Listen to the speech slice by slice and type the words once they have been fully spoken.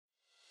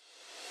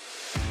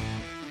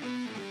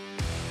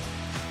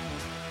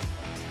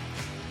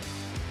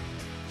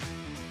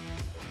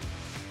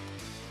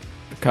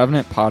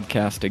Covenant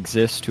Podcast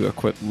exists to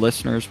equip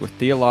listeners with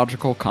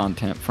theological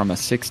content from a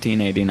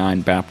 1689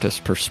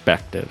 Baptist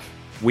perspective.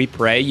 We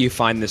pray you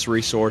find this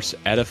resource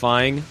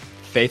edifying,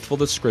 faithful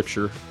to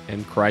Scripture,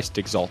 and Christ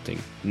exalting.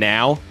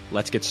 Now,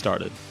 let's get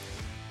started.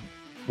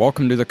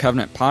 Welcome to the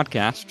Covenant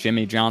Podcast.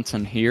 Jimmy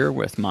Johnson here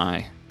with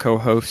my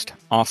co-host,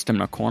 Austin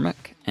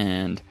McCormick,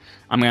 and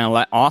I'm going to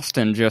let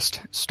Austin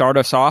just start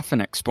us off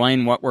and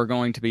explain what we're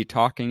going to be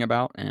talking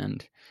about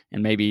and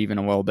maybe even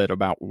a little bit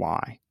about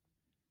why.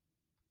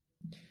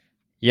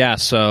 Yeah,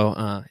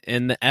 so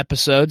in the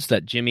episodes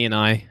that Jimmy and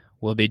I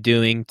will be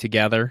doing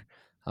together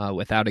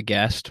without a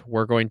guest,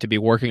 we're going to be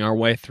working our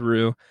way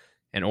through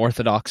an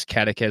Orthodox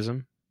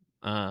Catechism.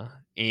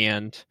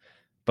 And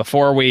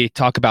before we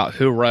talk about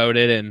who wrote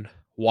it and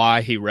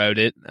why he wrote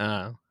it,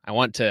 I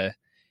want to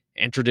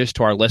introduce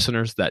to our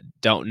listeners that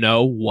don't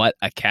know what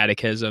a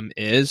catechism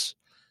is.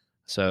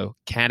 So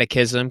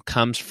catechism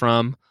comes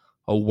from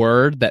a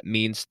word that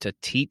means to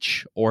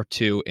teach or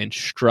to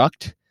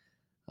instruct.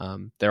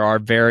 There are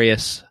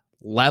various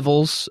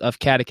levels of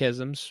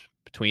catechisms,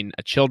 between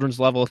a children's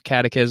level of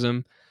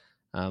catechism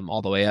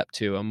all the way up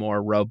to a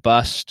more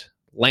robust,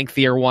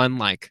 lengthier one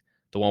like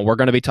the one we're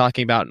going to be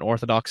talking about, an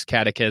Orthodox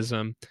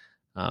Catechism,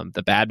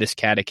 the Baptist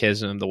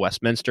Catechism, the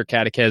Westminster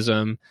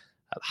Catechism,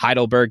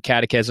 Heidelberg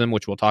Catechism,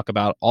 which we'll talk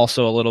about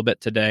also a little bit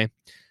today.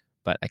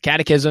 But a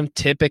catechism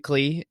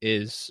typically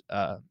is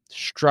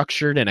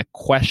structured in a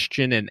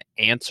question and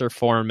answer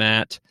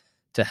format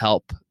to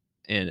help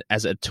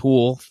as a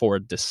tool for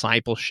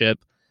discipleship.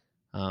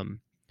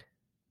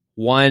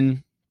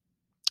 One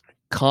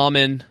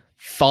common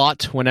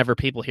thought whenever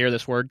people hear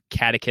this word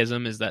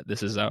catechism is that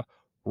this is a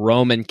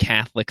Roman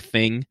Catholic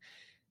thing.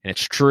 And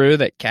it's true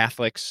that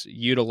Catholics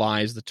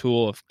utilize the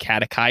tool of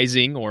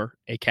catechizing or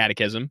a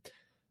catechism,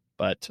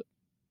 but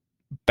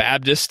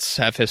Baptists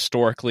have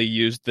historically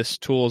used this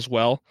tool as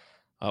well.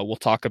 We'll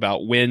talk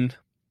about when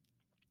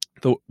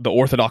the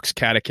Orthodox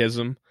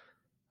Catechism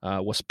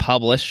was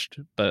published,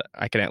 but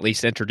I can at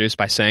least introduce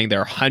by saying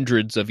there are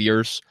hundreds of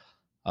years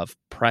of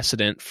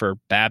precedent for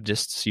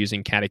Baptists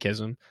using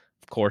catechism.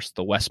 Of course,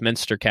 the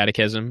Westminster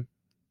Catechism,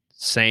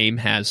 same,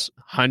 has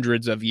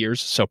hundreds of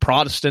years. So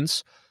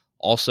Protestants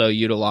also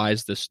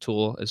utilize this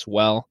tool as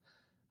well.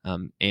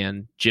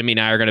 And Jimmy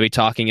and I are going to be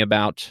talking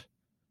about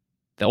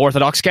the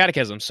Orthodox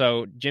Catechism.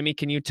 So Jimmy,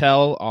 can you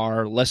tell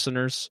our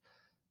listeners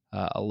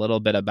a little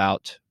bit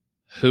about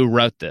who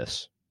wrote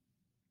this?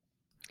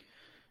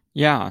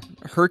 Yeah,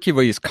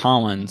 Hercules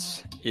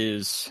Collins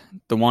is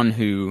the one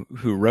who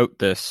wrote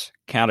this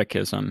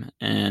catechism,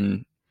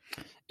 and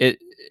it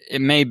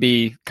may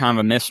be kind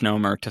of a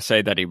misnomer to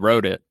say that he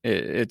wrote it.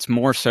 It's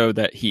more so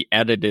that he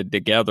edited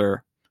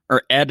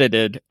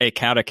a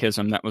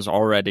catechism that was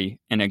already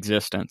in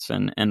existence,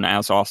 and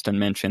as Austin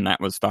mentioned,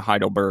 that was the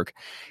Heidelberg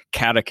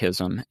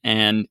Catechism,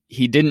 and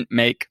he didn't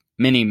make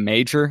many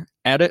major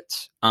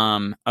edits,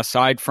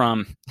 aside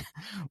from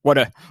what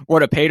a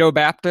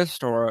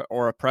Paedo-Baptist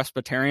or a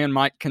Presbyterian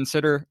might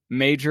consider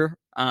major.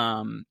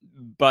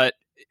 But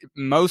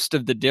most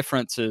of the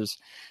differences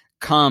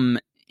come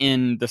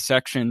in the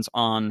sections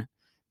on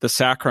the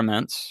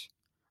sacraments,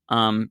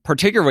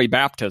 particularly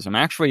baptism.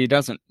 Actually, he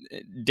doesn't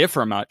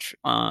differ much,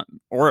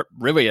 or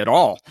really at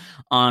all,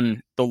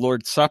 on the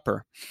Lord's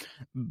Supper,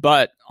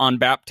 but on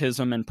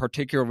baptism and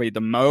particularly the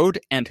mode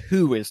and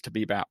who is to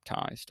be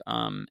baptized.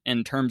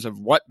 In terms of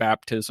what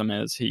baptism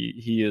is,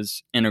 he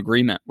is in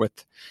agreement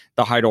with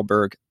the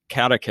Heidelberg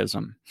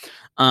Catechism.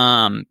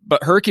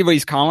 But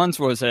Hercules Collins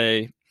was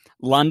a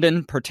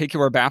London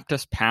particular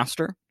Baptist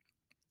pastor.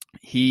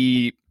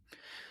 He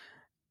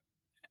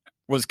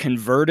was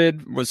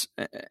converted,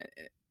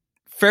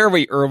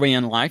 fairly early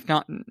in life.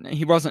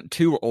 He wasn't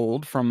too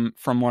old from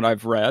what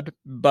I've read,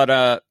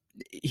 but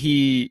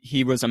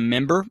he was a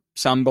member,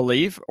 some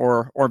believe,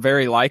 or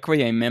very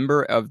likely a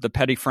member of the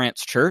Petty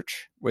France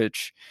Church,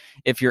 which,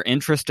 if you're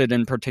interested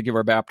in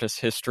particular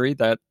Baptist history,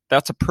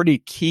 that's a pretty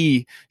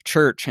key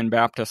church in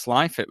Baptist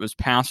life. It was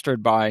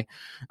pastored by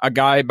a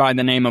guy by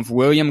the name of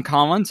William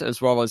Collins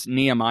as well as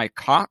Nehemiah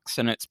Cox,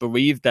 and it's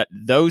believed that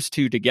those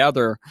two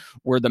together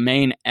were the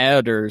main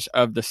editors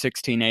of the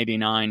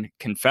 1689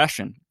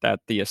 confession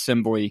that the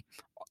assembly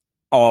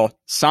all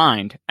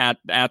signed at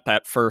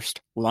that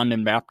first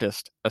London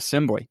Baptist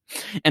Assembly.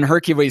 And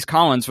Hercules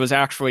Collins was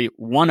actually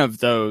one of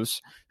those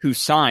who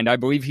signed. I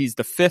believe he's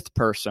the fifth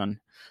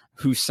person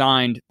who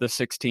signed the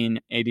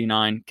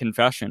 1689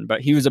 confession.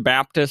 But he was a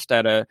Baptist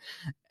a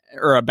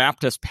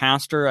Baptist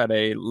pastor at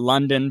a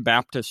London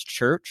Baptist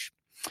church.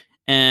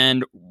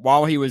 And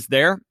while he was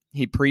there,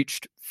 he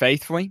preached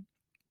faithfully.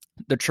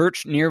 The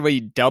church nearly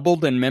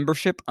doubled in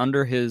membership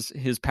under his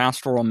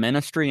pastoral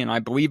ministry, and I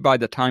believe by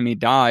the time he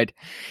died,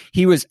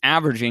 he was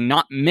averaging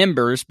not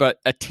members,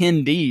 but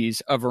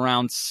attendees of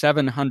around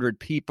 700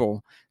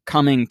 people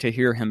coming to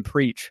hear him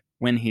preach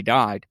when he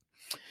died.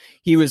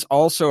 He was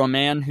also a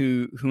man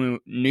who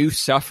knew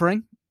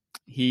suffering.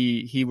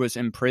 He was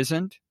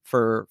imprisoned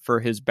for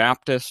his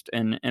Baptist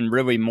and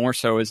really more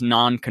so his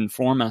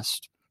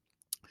nonconformist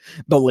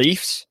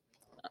beliefs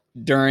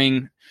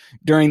during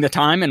during the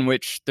time in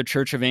which the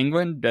Church of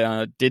England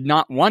did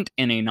not want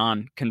any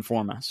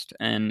nonconformist,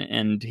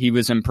 and he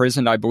was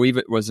imprisoned. I believe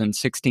it was in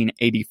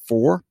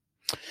 1684,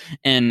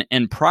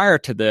 and prior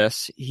to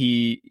this,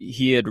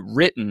 he had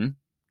written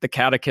the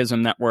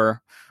Catechism that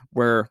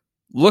we're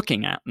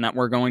looking at and that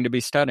we're going to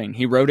be studying.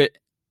 He wrote it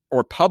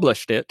or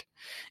published it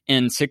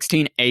in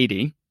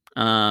 1680,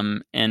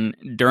 and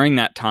during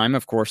that time,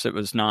 of course, it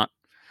was not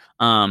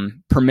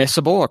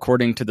permissible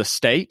according to the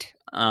state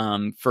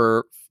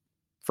for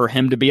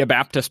him to be a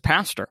Baptist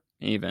pastor,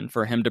 even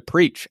for him to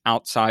preach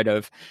outside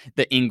of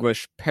the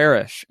English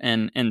parish.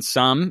 And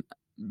some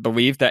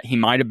believe that he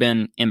might have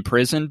been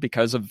imprisoned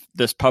because of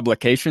this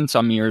publication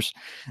some years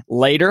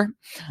later.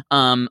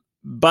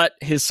 But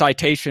his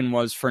citation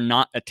was for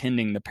not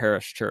attending the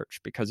parish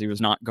church because he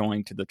was not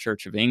going to the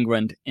Church of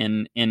England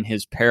in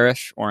his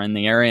parish or in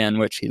the area in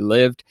which he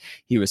lived.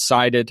 He was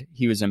cited.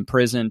 He was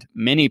imprisoned.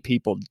 Many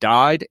people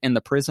died in the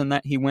prison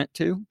that he went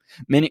to.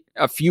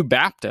 A few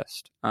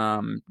Baptists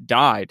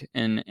died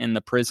in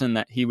the prison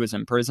that he was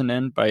imprisoned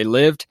in, but he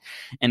lived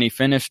and he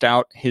finished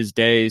out his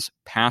days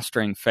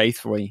pastoring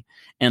faithfully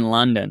in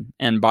London.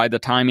 And by the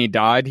time he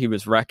died, he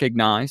was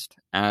recognized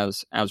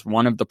as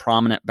one of the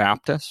prominent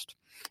Baptists.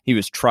 He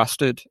was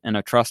trusted and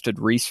a trusted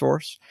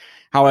resource.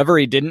 However,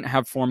 he didn't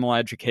have formal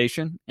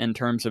education in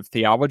terms of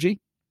theology.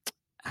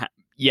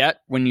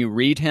 Yet, when you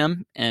read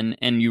him and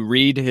you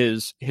read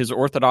his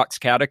Orthodox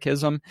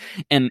Catechism,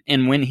 and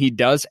when he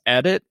does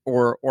edit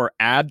or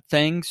add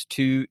things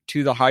to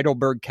the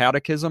Heidelberg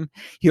Catechism,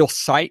 he'll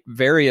cite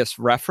various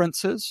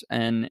references,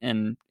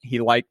 and he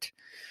liked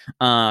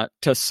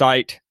to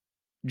cite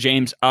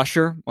James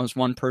Ussher was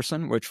one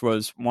person, which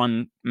was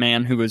one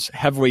man who was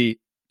heavily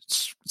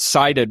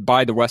cited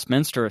by the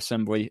Westminster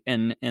Assembly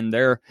in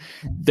their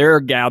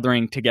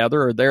gathering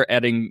together, or their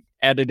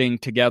editing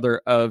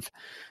together of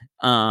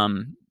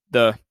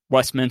the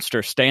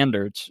Westminster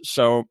Standards.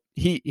 So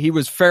he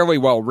was fairly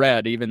well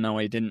read, even though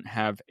he didn't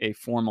have a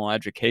formal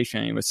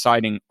education. He was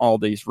citing all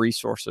these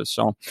resources.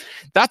 So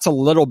that's a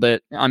little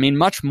bit, I mean,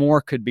 much more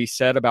could be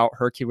said about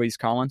Hercules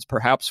Collins.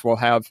 Perhaps we'll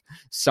have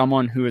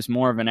someone who is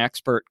more of an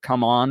expert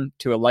come on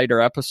to a later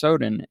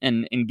episode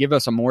and give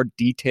us a more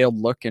detailed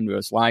look into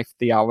his life,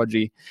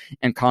 theology,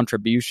 and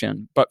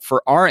contribution. But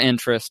for our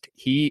interest,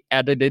 he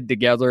edited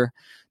together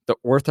the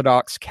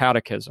Orthodox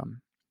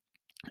Catechism,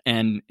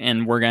 and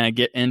we're going to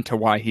get into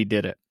why he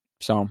did it.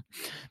 So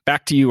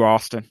back to you,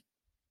 Austin.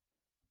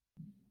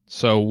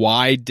 So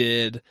why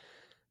did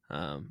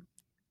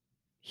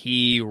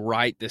he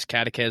write this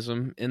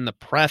catechism? In the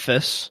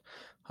preface,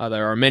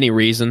 there are many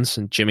reasons,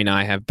 and Jimmy and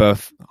I have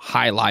both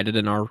highlighted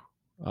in our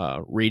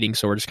reading,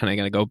 so we're just kind of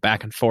going to go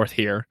back and forth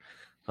here.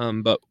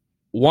 But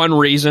one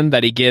reason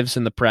that he gives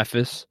in the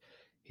preface,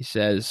 he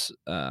says,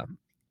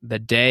 the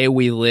day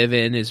we live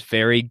in is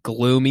very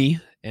gloomy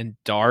and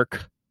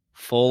dark,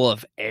 full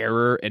of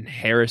error and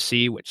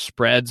heresy, which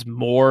spreads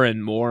more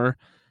and more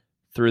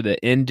through the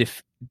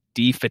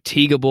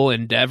indefatigable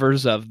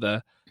endeavors of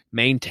the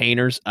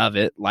maintainers of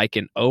it, like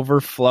an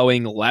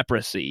overflowing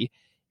leprosy,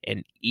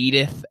 and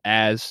eateth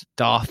as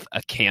doth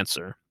a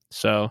cancer.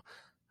 So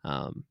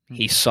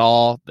he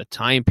saw the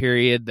time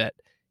period that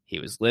he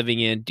was living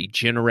in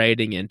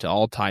degenerating into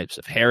all types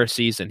of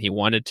heresies, and he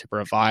wanted to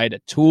provide a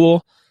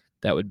tool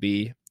that would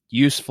be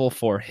useful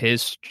for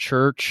his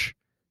church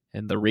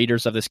and the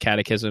readers of this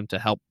catechism to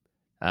help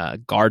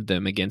guard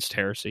them against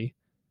heresy.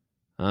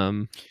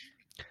 Go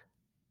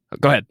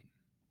ahead.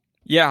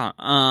 Yeah,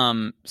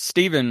 I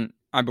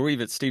believe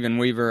it's Stephen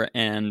Weaver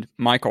and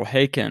Michael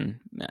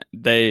Haken.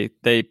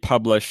 They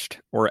published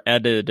or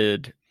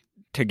edited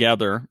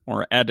together,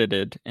 or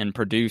edited and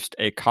produced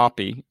a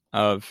copy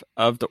of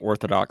the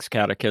Orthodox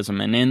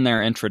Catechism. And in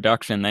their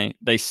introduction,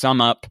 they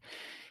sum up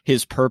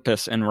his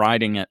purpose in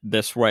writing it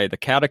this way: the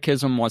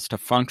Catechism was to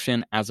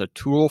function as a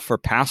tool for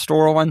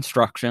pastoral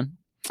instruction,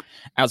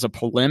 as a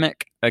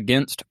polemic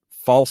against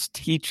false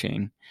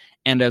teaching,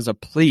 and as a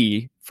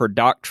plea for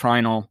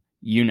doctrinal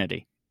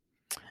unity.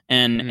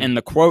 And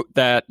the quote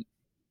that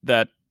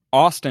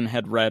Austin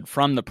had read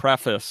from the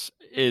preface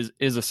is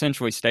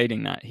essentially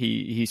stating that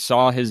he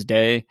saw his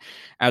day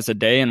as a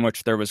day in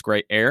which there was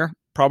great error.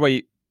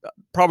 Probably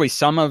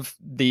some of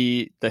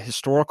the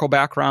historical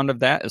background of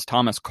that is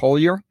Thomas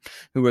Collier,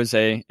 who was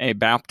a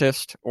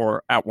Baptist,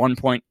 or at one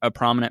point a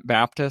prominent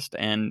Baptist,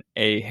 and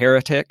a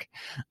heretic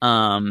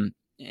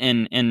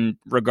in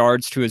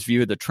regards to his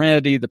view of the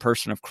Trinity, the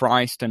person of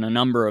Christ, and a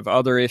number of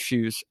other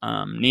issues.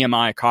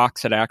 Nehemiah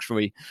Cox had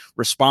actually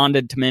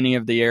responded to many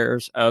of the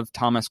errors of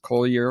Thomas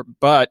Collier,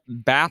 but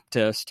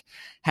Baptist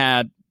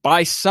had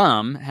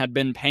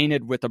been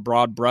painted with a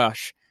broad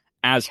brush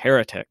as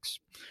heretics.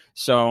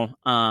 So,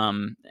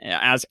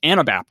 as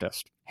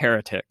Anabaptist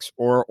heretics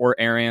or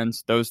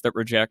Arians, those that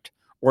reject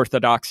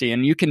orthodoxy.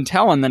 And you can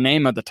tell in the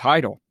name of the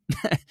title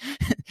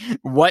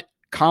what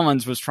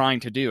Collins was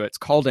trying to do. It's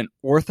called an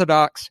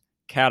Orthodox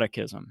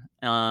Catechism.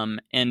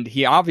 And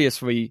he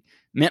obviously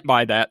meant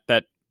by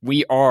that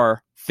we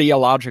are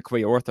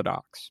theologically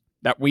orthodox,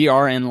 that we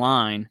are in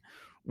line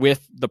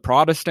with the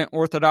Protestant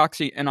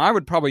orthodoxy, and I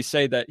would probably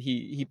say that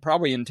he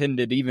probably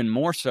intended even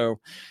more so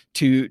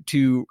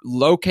to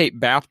locate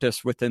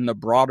Baptists within the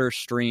broader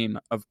stream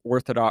of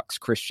Orthodox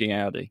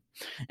Christianity,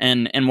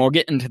 and we'll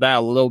get into that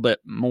a little bit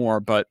more.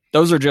 But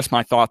those are just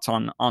my thoughts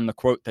on the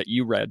quote that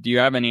you read. Do you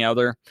have any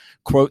other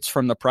quotes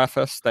from the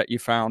preface that you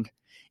found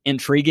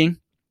intriguing?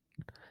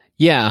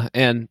 Yeah,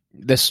 and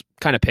this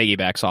kind of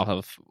piggybacks off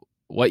of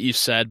what you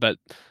said, but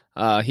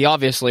he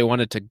obviously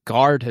wanted to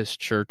guard his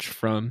church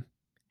from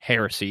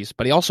heresies,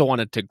 but he also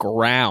wanted to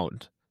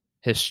ground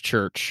his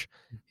church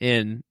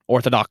in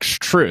Orthodox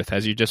truth,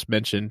 as you just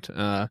mentioned,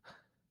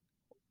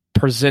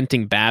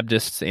 presenting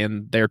Baptists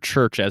and their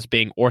church as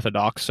being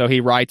Orthodox. So he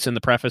writes in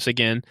the preface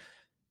again,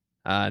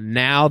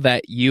 now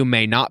that you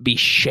may not be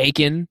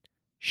shaken,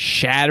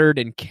 shattered,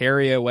 and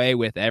carry away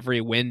with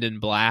every wind and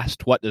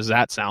blast. What does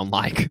that sound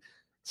like?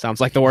 Sounds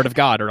like the word of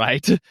God,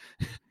 right?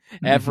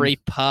 Every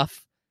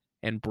puff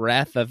and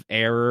breath of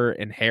error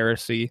and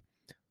heresy.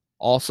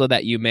 Also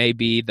that you may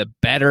be the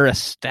better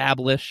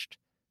established,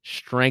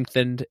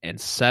 strengthened, and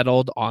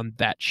settled on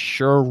that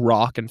sure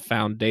rock and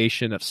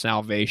foundation of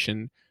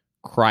salvation,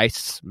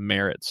 Christ's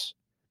merits.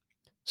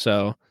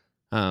 So,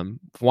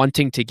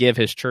 wanting to give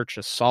his church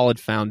a solid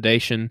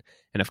foundation,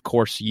 and of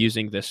course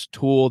using this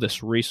tool,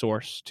 this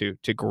resource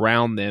to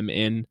ground them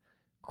in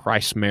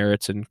Christ's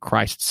merits and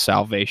Christ's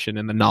salvation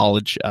and the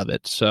knowledge of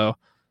it. So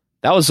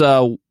that was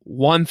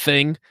one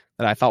thing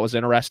that I thought was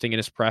interesting in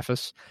his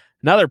preface.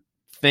 Another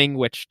thing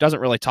which doesn't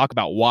really talk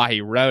about why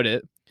he wrote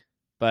it,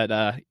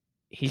 but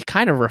he's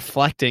kind of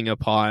reflecting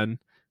upon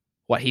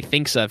what he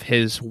thinks of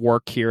his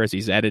work here as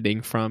he's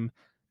editing from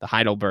the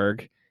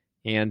Heidelberg.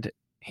 And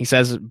he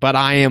says, but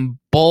I am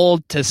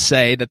bold to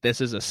say that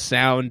this is a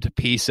sound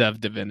piece of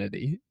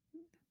divinity.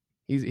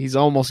 He's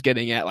almost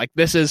getting at, like,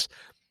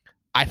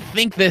 I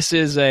think this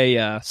is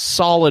a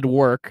solid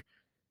work.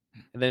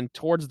 And then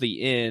towards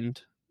the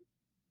end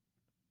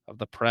of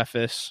the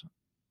preface,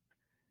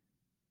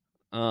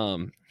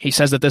 he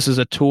says that this is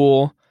a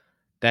tool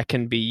that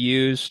can be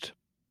used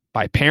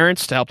by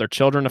parents to help their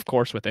children, of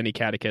course, with any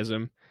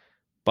catechism,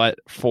 but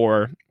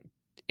for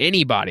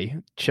anybody,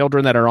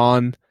 children that are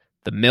on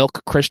the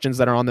milk, Christians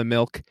that are on the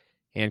milk,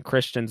 and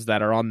Christians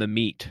that are on the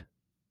meat,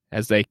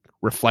 as they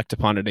reflect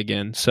upon it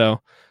again.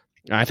 So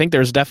I think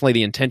there's definitely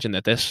the intention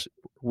that this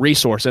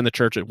resource in the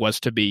church was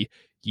to be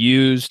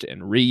used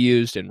and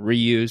reused and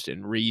reused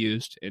and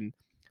reused, and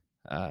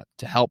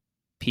to help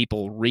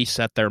people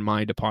reset their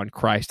mind upon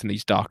Christ and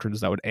these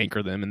doctrines that would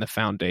anchor them in the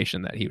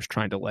foundation that he was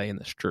trying to lay in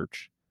this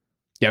church.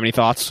 Do you have any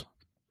thoughts?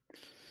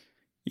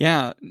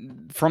 Yeah,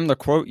 from the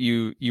quote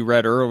you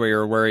read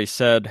earlier where he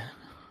said,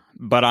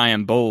 but I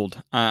am bold,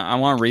 I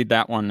want to read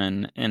that one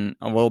in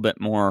a little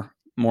bit more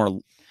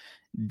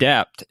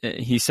depth.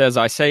 He says,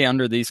 I say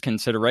under these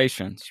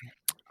considerations,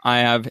 I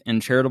have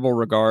in charitable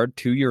regard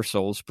to your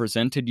souls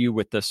presented you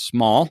with this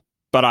small,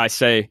 but I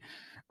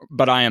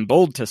am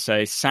bold to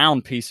say,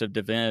 sound piece of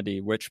divinity,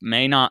 which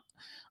may not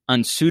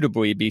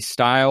unsuitably be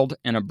styled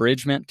an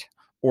abridgment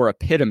or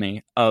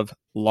epitome of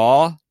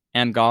law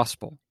and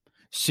gospel,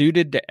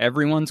 suited to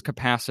everyone's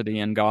capacity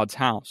in God's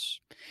house.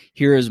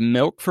 Here is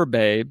milk for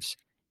babes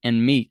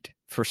and meat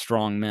for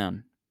strong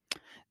men.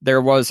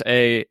 There was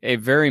a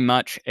very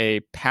much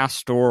a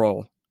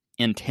pastoral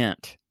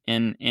intent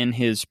in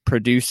his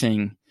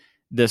producing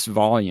this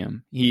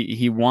volume.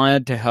 He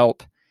wanted to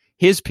help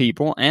his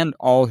people and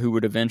all who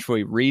would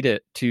eventually read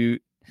it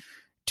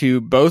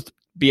to both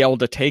be able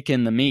to take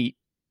in the meat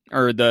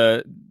or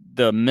the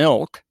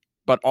milk,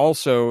 but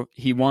also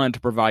he wanted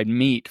to provide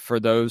meat for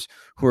those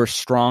who are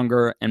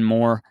stronger and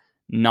more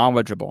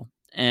knowledgeable.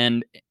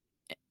 And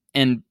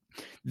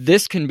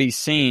this can be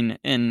seen,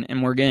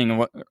 and we're getting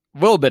a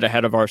little bit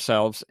ahead of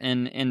ourselves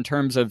in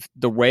terms of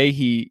the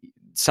way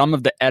some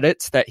of the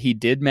edits that he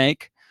did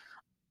make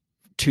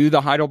to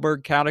the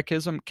Heidelberg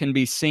Catechism can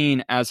be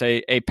seen as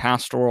a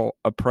pastoral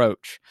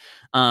approach.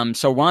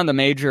 So one of the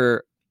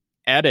major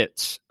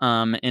edits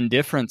and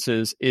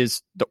differences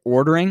is the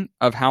ordering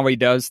of how he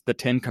does the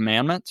Ten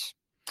Commandments.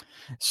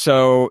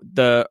 So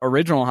the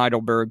original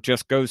Heidelberg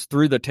just goes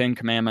through the Ten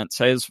Commandments,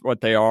 says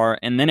what they are,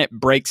 and then it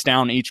breaks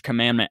down each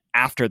commandment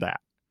after that.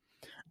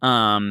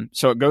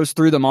 So it goes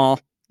through them all,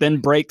 then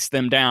breaks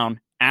them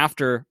down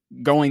after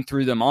going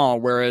through them all,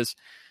 whereas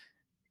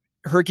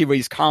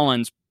Hercules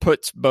Collins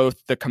puts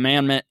both the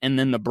commandment and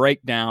then the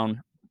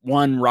breakdown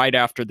one right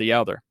after the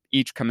other.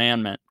 Each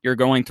commandment, you're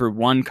going through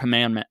one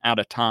commandment at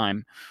a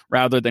time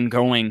rather than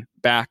going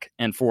back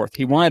and forth.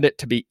 He wanted it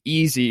to be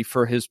easy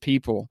for his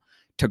people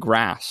to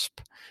grasp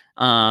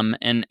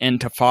and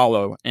to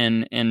follow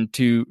and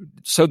to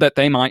so that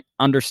they might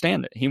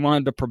understand it. He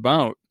wanted to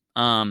promote.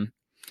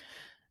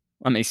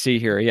 Let me see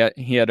here.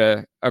 He had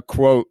a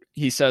quote.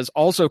 He says,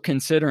 also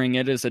considering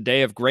it is a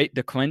day of great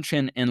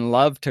declension in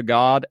love to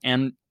God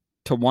and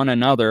to one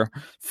another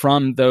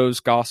from those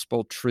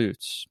gospel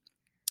truths.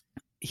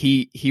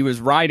 He was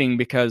writing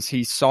because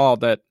he saw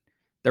that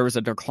there was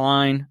a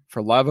decline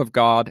for love of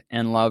God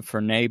and love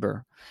for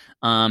neighbor.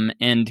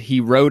 And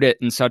he wrote it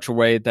in such a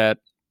way that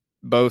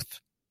both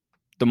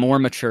the more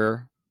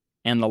mature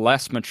and the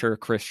less mature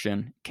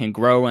Christian can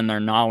grow in their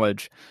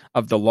knowledge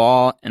of the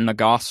law and the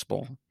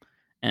gospel,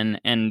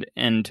 and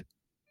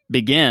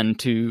begin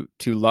to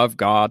love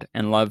God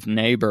and love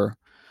neighbor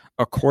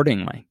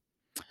accordingly.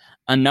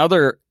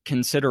 Another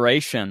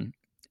consideration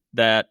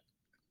that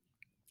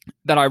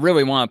I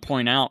really want to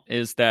point out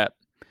is that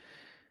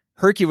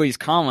Hercules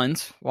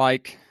Collins,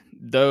 like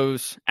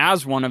those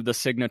as one of the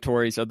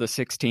signatories of the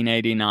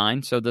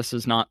 1689, so this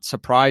is not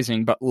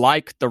surprising, but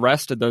like the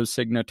rest of those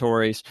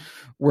signatories,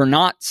 were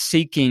not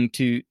seeking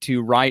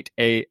to write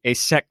a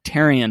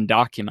sectarian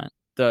document.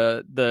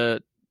 The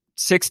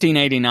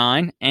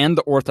 1689 and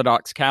the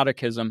Orthodox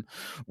Catechism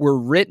were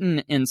written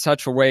in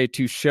such a way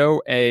to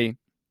show a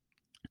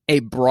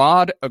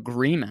broad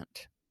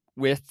agreement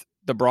with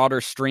the broader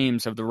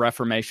streams of the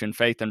Reformation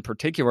faith in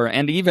particular,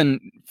 and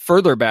even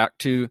further back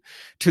to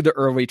the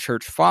early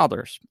church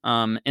fathers.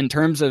 In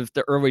terms of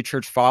the early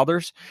church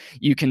fathers,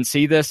 you can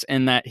see this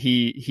in that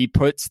he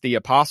puts the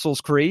Apostles'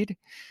 Creed,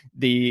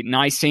 the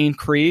Nicene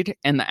Creed,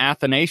 and the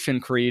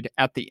Athanasian Creed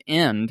at the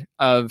end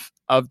of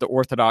the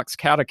Orthodox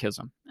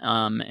Catechism,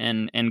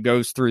 and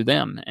goes through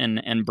them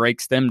and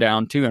breaks them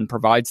down too, and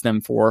provides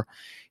them for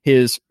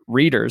his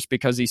readers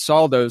because he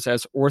saw those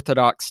as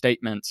orthodox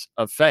statements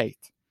of faith.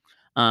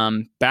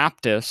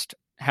 Baptists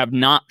have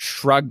not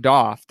shrugged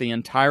off the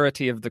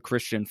entirety of the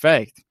Christian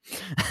faith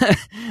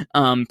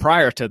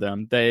prior to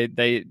them.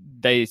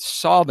 They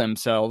saw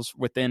themselves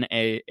within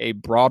a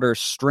broader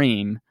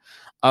stream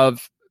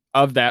of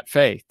that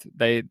faith.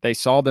 They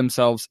saw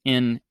themselves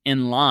in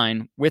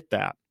line with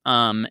that.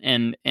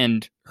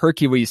 And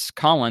Hercules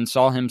Collins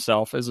saw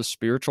himself as a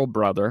spiritual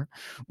brother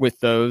with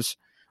those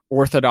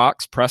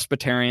Orthodox,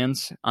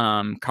 Presbyterians,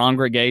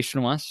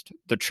 Congregationalists,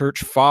 the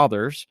church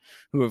fathers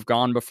who have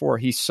gone before.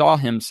 He saw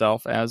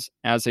himself as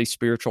a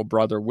spiritual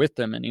brother with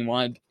them, and he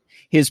wanted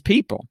his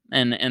people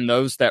and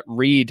those that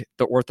read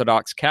the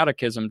Orthodox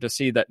Catechism to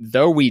see that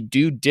though we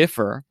do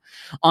differ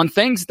on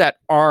things that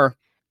are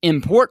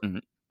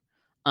important,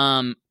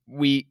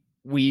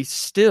 we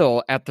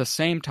still at the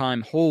same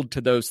time hold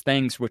to those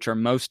things which are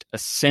most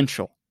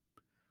essential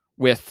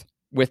with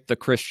the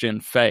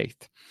Christian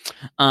faith.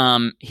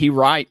 He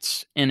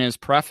writes in his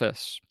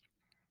preface,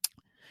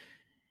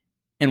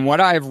 "In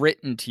what I have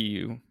written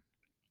you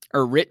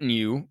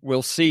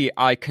will see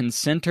I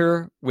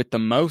concenter with the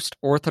most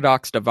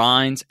orthodox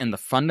divines in the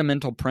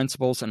fundamental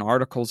principles and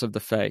articles of the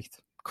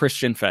faith,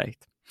 Christian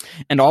faith,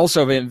 and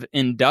also have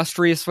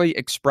industriously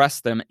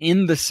expressed them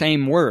in the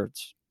same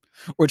words,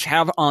 which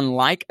have on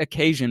like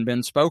occasion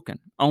been spoken,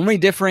 only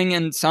differing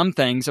in some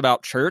things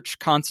about church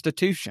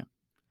constitution,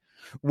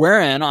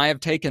 wherein I have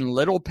taken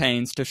little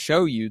pains to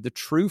show you the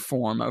true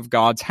form of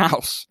God's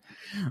house,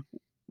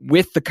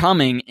 with the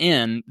coming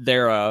in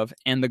thereof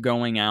and the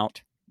going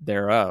out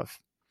thereof."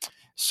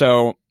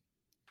 So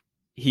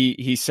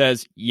he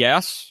says,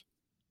 yes,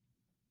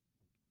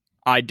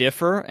 I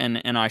differ,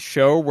 and I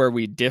show where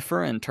we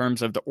differ in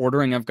terms of the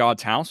ordering of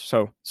God's house.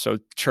 So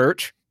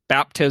church,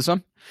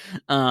 baptism,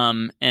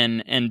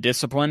 and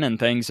discipline and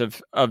things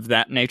of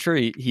that nature.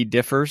 He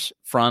differs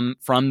from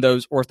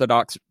those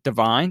Orthodox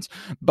divines,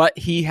 but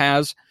he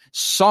has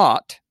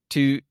sought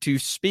to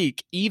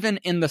speak even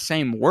in the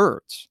same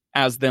words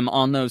as them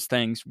on those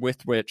things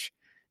with which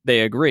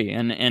they agree.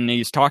 And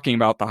he's talking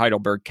about the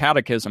Heidelberg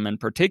Catechism in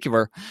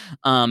particular,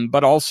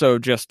 but also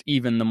just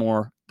even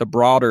the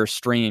broader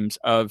streams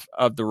of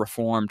the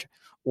Reformed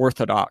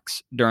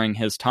Orthodox during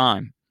his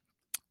time.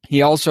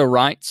 He also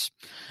writes,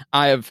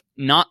 "I have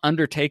not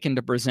undertaken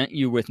to present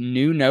you with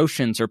new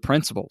notions or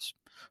principles,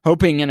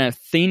 hoping an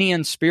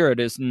Athenian spirit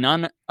is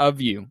none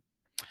of you,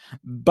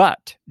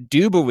 but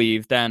do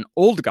believe that an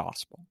old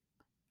gospel,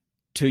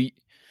 to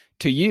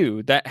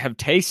you that have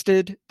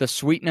tasted the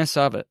sweetness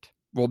of it,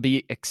 will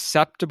be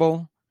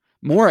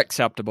more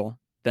acceptable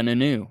than a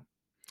new,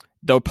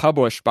 though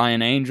published by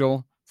an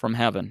angel from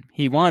heaven."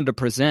 He wanted to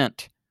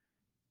present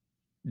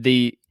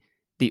the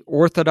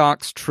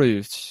orthodox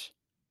truths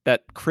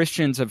that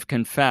Christians have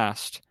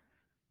confessed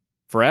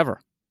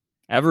forever,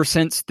 ever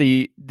since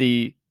the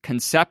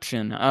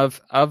conception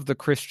of the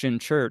Christian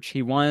church.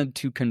 He wanted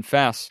to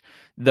confess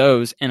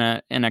those in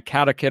a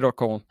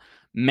catechetical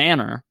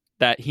manner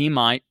that he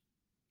might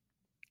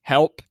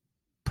help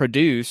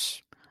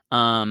produce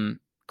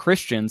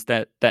Christians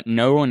that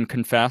know and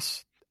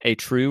confess a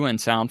true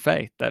and sound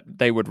faith, that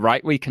they would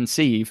rightly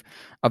conceive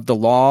of the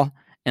law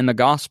and the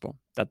gospel,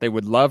 that they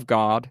would love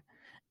God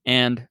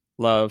and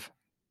love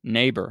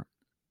neighbor.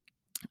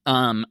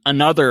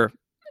 Another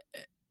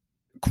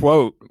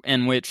quote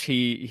in which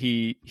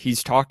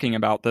he's talking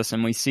about this,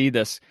 and we see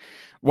this,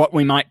 what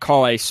we might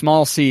call a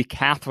small c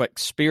Catholic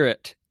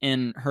spirit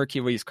in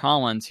Hercules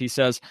Collins. He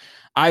says,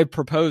 "I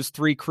propose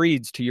 3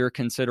 creeds to your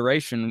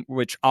consideration,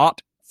 which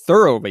ought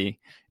thoroughly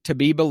to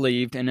be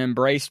believed and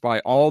embraced by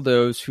all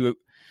those who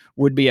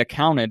would be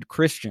accounted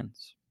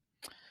Christians: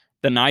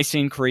 the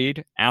Nicene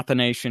Creed,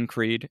 Athanasian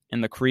Creed,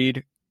 and the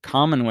creed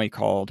commonly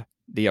called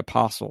the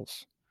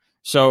Apostles."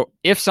 So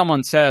if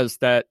someone says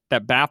that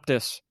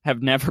Baptists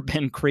have never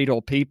been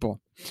creedal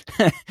people,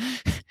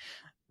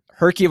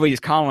 Hercules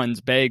Collins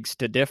begs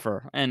to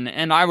differ.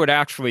 And I would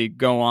actually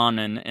go on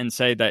and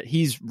say that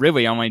he's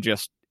really only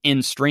just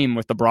in stream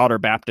with the broader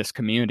Baptist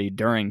community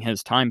during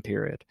his time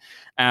period.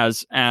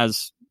 As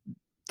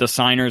the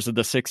signers of the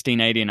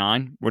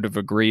 1689 would have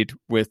agreed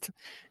with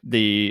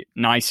the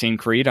Nicene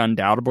Creed,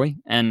 undoubtedly,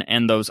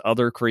 and those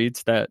other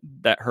creeds that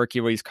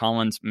Hercules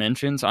Collins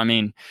mentions. I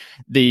mean,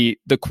 the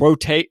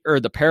quotate or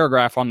the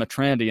paragraph on the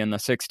Trinity in the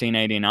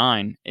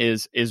 1689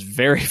 is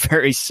very,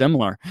 very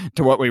similar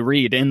to what we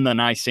read in the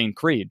Nicene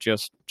Creed,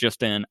 just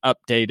in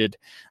updated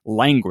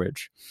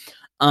language.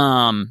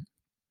 Do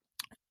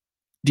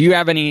you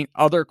have any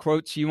other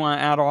quotes you want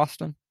to add,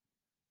 Austin?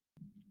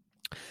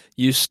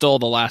 You stole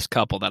the last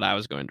couple that I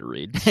was going to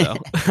read, so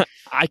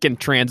I can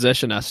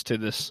transition us to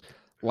this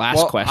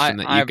last question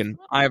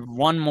I have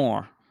one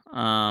more.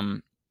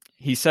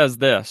 He says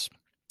this,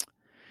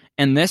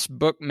 and this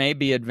book may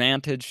be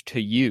advantage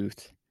to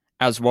youth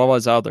as well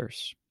as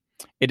others.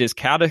 It is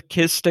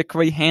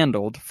catechistically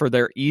handled for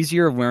their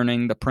easier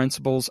learning the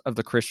principles of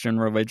the Christian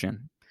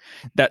religion,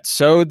 that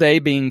so they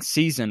being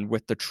seasoned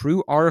with the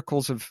true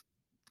articles of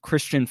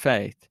Christian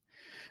faith,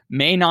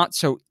 may not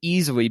so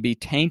easily be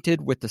tainted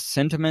with the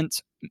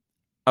sentiments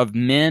of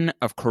men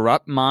of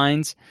corrupt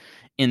minds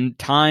in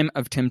time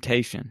of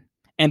temptation.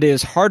 And it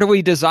is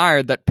heartily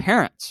desired that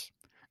parents,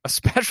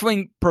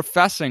 especially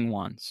professing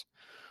ones,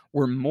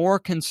 were more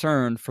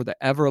concerned for the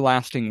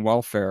everlasting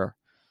welfare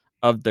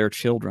of their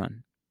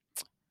children.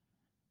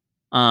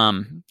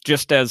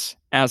 Just as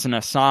an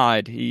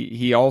aside,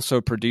 he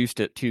also produced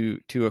it to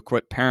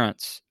equip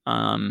parents,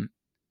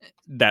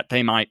 that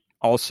they might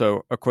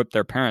also equip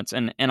their parents.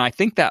 And I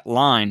think that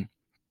line,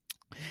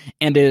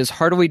 and it is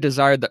heartily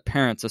desired that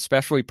parents,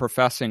 especially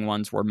professing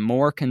ones, were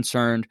more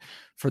concerned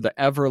for the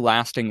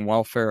everlasting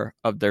welfare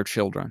of their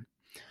children.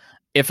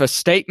 If a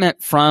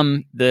statement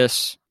from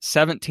this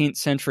 17th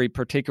century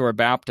particular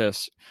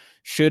Baptist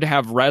should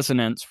have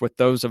resonance with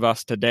those of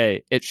us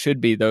today, it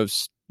should be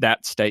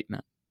that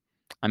statement.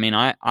 I mean,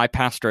 I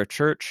pastor a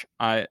church.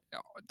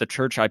 The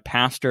church I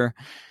pastor,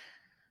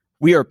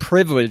 we are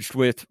privileged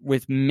with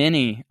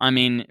many, I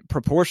mean,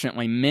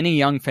 proportionately, many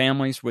young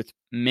families with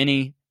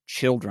many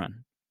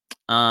children.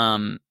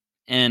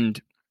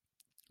 And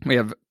we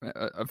have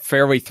a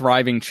fairly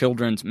thriving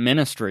children's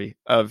ministry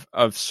of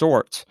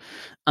sorts.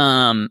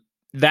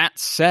 That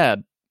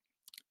said,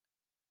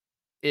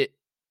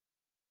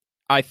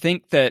 I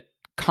think that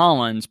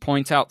Collins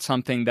points out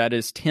something that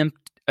is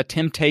a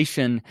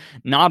temptation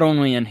not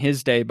only in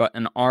his day but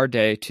in our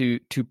day to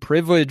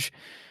privilege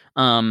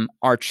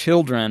our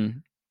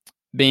children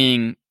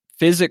being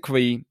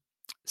physically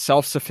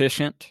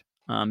self-sufficient,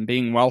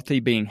 being wealthy,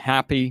 being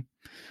happy,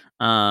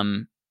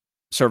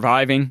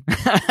 surviving,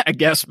 I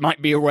guess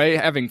might be a way,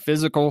 having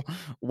physical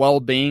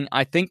well-being.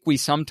 I think we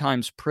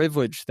sometimes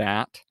privilege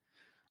that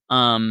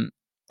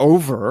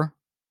over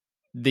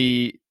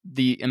the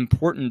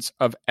importance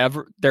of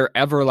their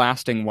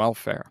everlasting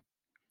welfare.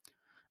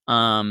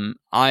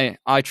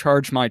 I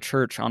charge my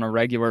church on a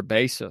regular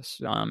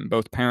basis,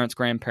 both parents,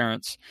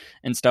 grandparents,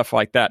 and stuff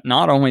like that,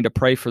 not only to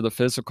pray for the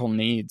physical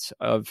needs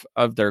of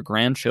their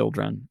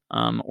grandchildren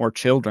or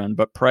children,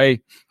 but pray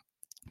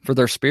for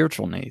their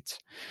spiritual needs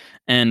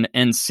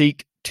and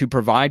seek to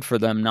provide for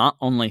them not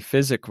only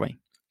physically.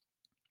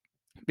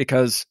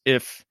 Because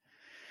if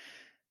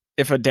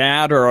a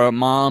dad or a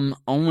mom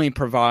only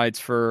provides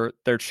for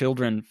their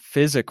children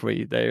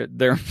physically,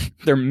 they're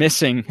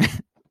missing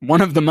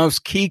one of the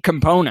most key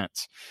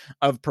components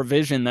of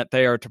provision that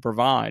they are to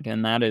provide,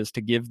 and that is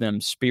to give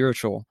them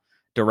spiritual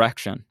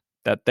direction,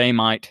 that they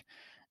might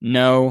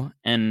know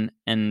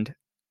and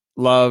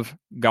love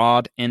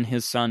God and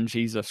His Son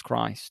Jesus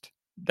Christ.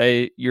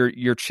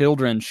 Your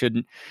children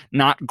should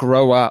not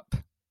grow up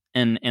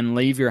and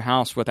leave your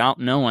house without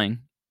knowing,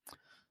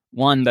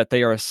 one, that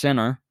they are a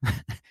sinner,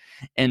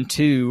 and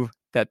two,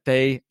 that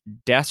they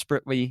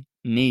desperately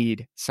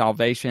need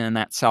salvation, and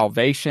that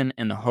salvation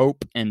and the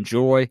hope and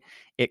joy,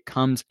 it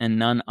comes in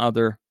none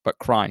other but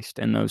Christ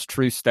and those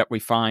truths that we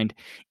find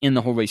in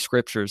the Holy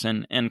Scriptures.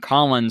 And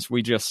Collins,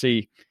 we just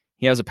see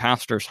he has a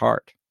pastor's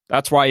heart.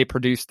 That's why he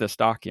produced this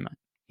document.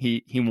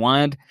 He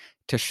wanted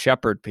to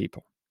shepherd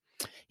people.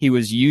 He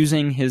was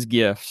using his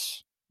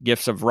gifts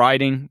of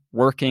writing,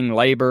 working,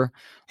 labor,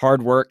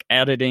 hard work,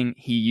 editing.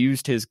 He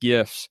used his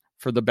gifts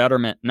for the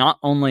betterment not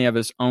only of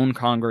his own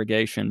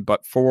congregation,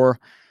 but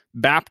for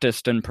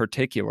Baptist in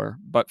particular,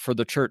 but for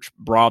the church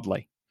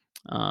broadly.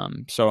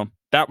 So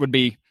that would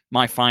be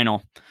my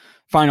final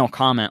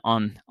comment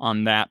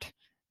on that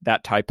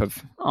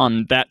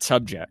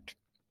subject.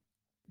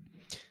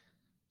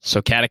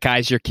 So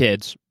catechize your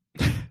kids.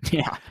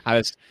 Yeah, I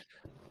was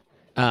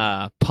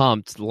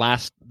pumped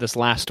this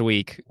last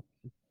week.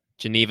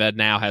 Geneva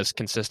now has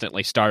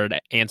consistently started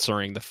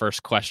answering the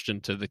first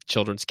question to the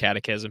children's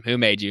catechism. Who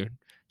made you?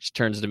 She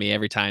turns to me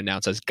every time now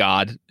and says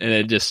God, and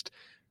it just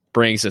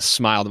brings a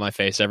smile to my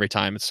face every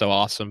time. It's so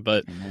awesome.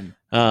 But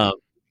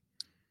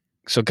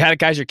so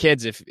catechize your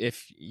kids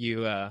if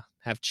you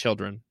have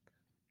children.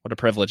 What a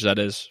privilege that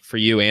is for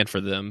you and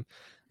for them.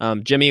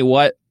 Jimmy,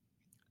 what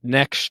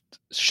next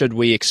should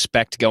we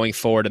expect going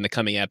forward in the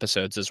coming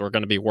episodes as we're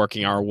going to be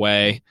working our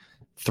way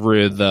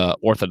through the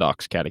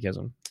Orthodox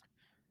Catechism?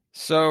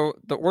 So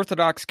the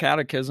Orthodox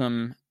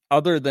Catechism,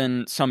 other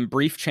than some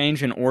brief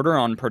change in order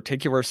on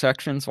particular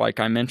sections, like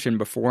I mentioned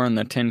before in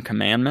the Ten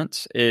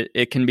Commandments,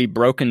 it can be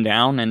broken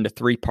down into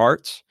three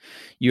parts.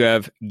 You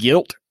have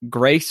guilt,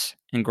 grace,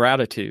 and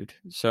gratitude.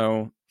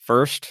 So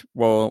first,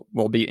 we'll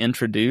be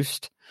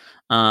introduced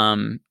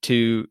to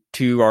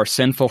our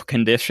sinful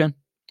condition.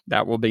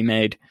 That will be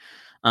made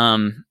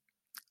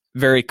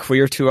very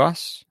clear to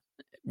us.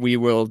 We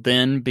will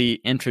then be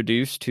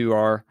introduced to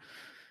our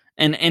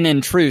And in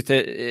truth,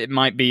 it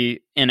might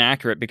be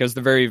inaccurate because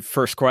the very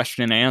first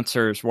question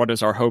answers, what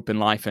is our hope in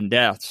life and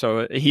death?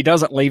 So he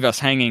doesn't leave us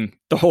hanging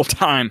the whole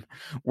time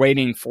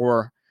waiting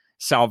for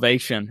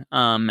salvation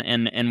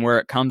and where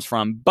it comes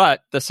from.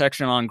 But the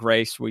section on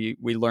grace, we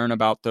learn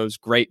about those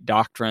great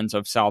doctrines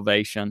of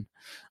salvation,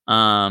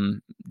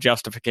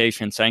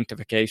 justification,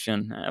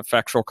 sanctification,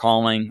 effectual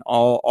calling,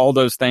 all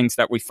those things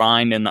that we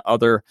find in the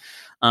other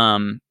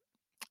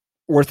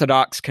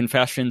Orthodox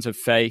confessions of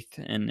faith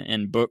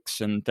and books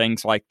and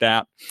things like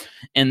that.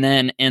 And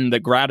then in the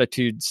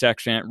gratitude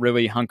section, it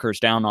really hunkers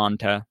down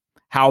onto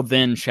how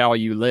then shall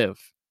you live?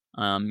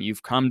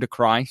 You've come to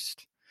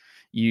Christ.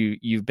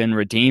 You've been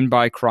redeemed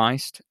by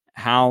Christ.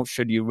 How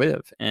should you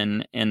live?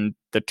 And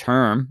the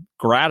term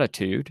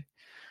gratitude,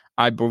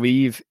 I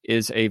believe,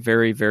 is a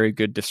very, very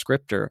good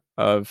descriptor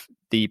of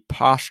the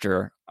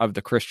posture of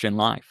the Christian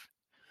life.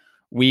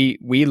 We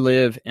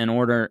live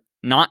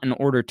not in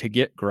order to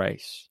get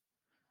grace,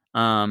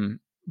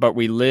 but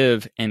we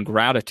live in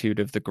gratitude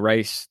of the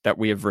grace that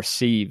we have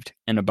received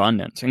in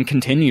abundance and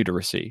continue to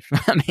receive.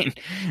 I mean,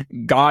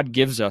 God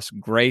gives us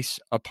grace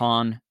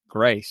upon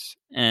grace.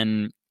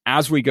 And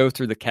as we go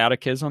through the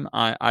catechism,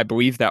 I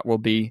believe that will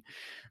be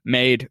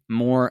made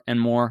more and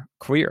more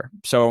clear.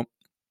 So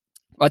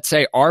let's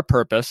say our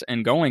purpose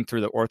in going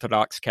through the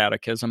Orthodox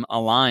catechism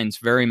aligns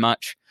very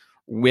much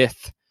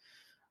with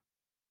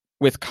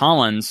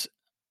Colin's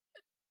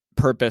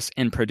purpose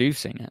in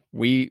producing it.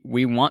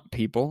 We want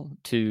people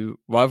to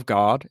love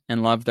God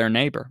and love their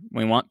neighbor.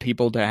 We want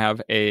people to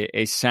have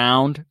a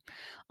sound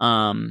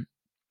and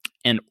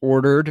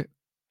ordered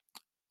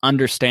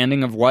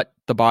understanding of what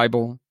the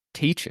Bible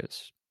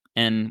teaches,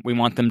 and we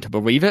want them to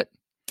believe it.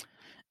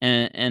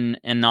 And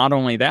not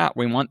only that,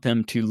 we want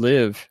them to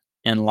live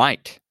in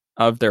light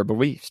of their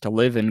beliefs, to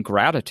live in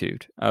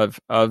gratitude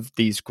of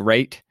these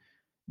great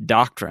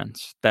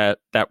doctrines that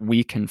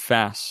we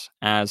confess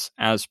as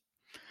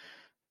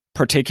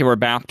particular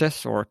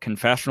Baptists or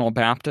confessional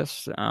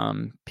Baptists.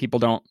 Some people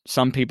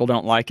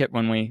don't like it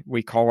when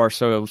we call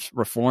ourselves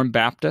Reformed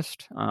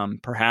Baptist,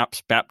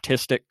 perhaps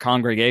Baptistic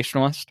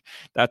Congregationalist.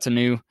 That's a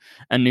new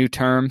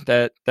term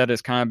that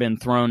has kind of been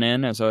thrown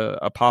in as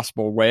a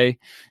possible way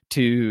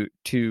to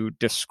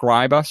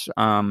describe us.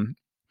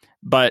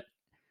 But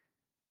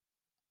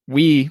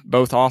we,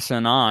 both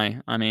Austin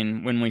and I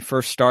mean, when we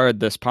first started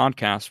this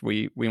podcast,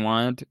 we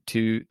wanted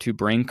to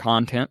bring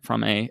content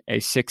from a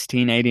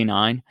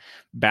 1689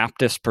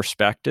 Baptist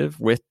perspective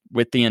with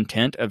the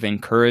intent of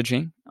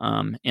encouraging,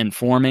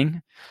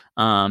 informing,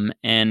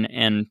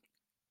 and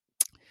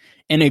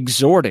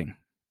exhorting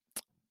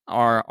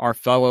our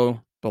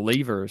fellow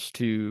believers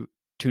to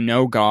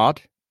know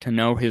God, to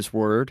know His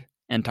Word,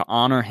 and to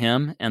honor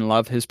Him and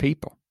love His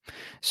people.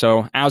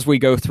 So as we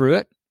go through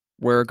it,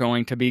 we're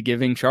going to be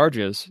giving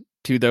charges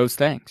to those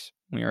things.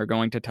 We are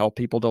going to tell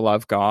people to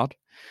love God.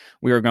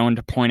 We are going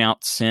to point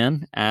out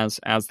sin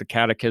as the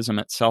Catechism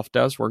itself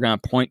does. We're going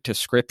to point to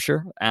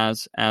Scripture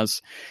as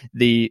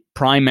the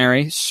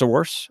primary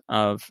source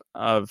of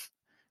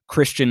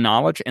Christian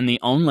knowledge and the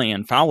only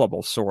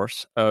infallible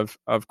source of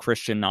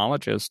Christian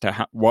knowledge as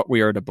to what we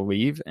are to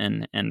believe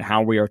and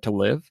how we are to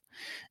live.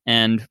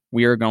 And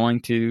we are going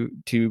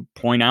to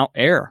point out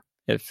error.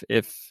 If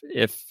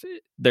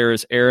there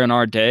is error in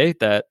our day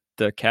that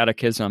the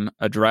Catechism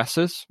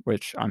addresses,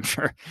 which I'm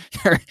sure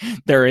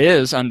there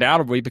is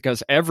undoubtedly,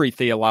 because every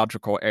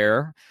theological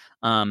error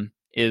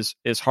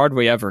is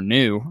hardly ever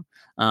new.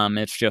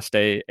 It's just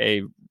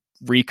a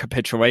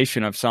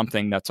recapitulation of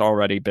something that's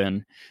already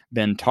been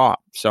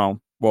taught.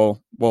 So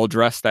we'll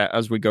address that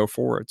as we go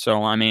forward.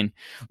 So I mean,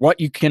 what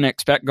you can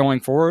expect going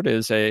forward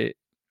is a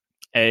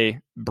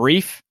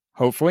brief.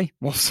 Hopefully,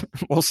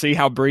 we'll see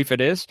how brief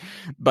it is,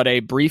 but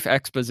a brief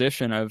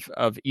exposition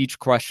of each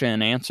question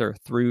and answer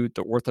through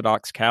the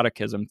Orthodox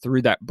Catechism,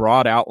 through that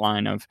broad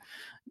outline of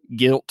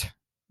guilt,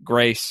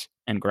 grace,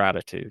 and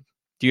gratitude.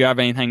 Do you have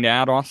anything to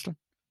add, Austin?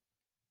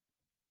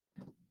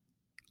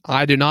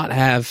 I do not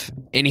have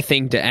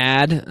anything to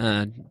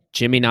add.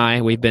 Jimmy and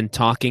I, we've been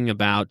talking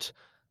about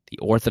the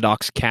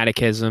Orthodox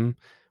Catechism.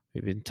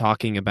 We've been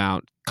talking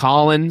about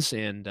Collins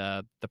and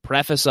the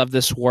preface of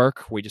this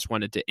work. We just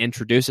wanted to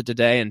introduce it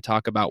today and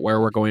talk about where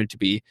we're going to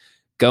be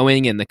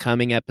going in the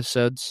coming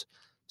episodes.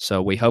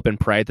 So we hope and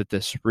pray that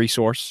this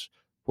resource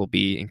will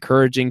be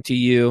encouraging to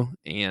you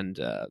and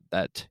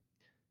that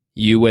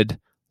you would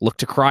look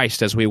to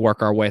Christ as we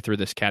work our way through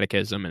this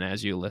catechism. And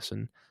as you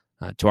listen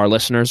to our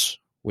listeners,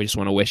 We just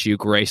want to wish you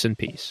grace and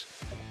peace.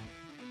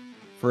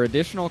 For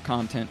additional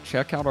content,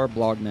 check out our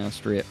blog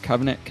ministry at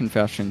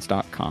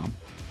covenantconfessions.com.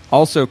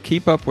 Also,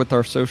 keep up with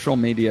our social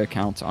media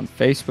accounts on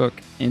Facebook,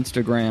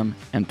 Instagram,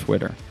 and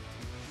Twitter.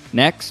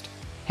 Next,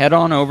 head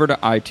on over to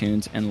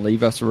iTunes and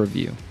leave us a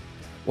review.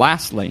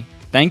 Lastly,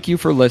 thank you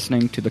for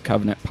listening to the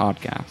Covenant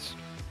Podcast.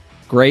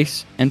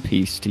 Grace and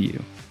peace to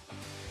you.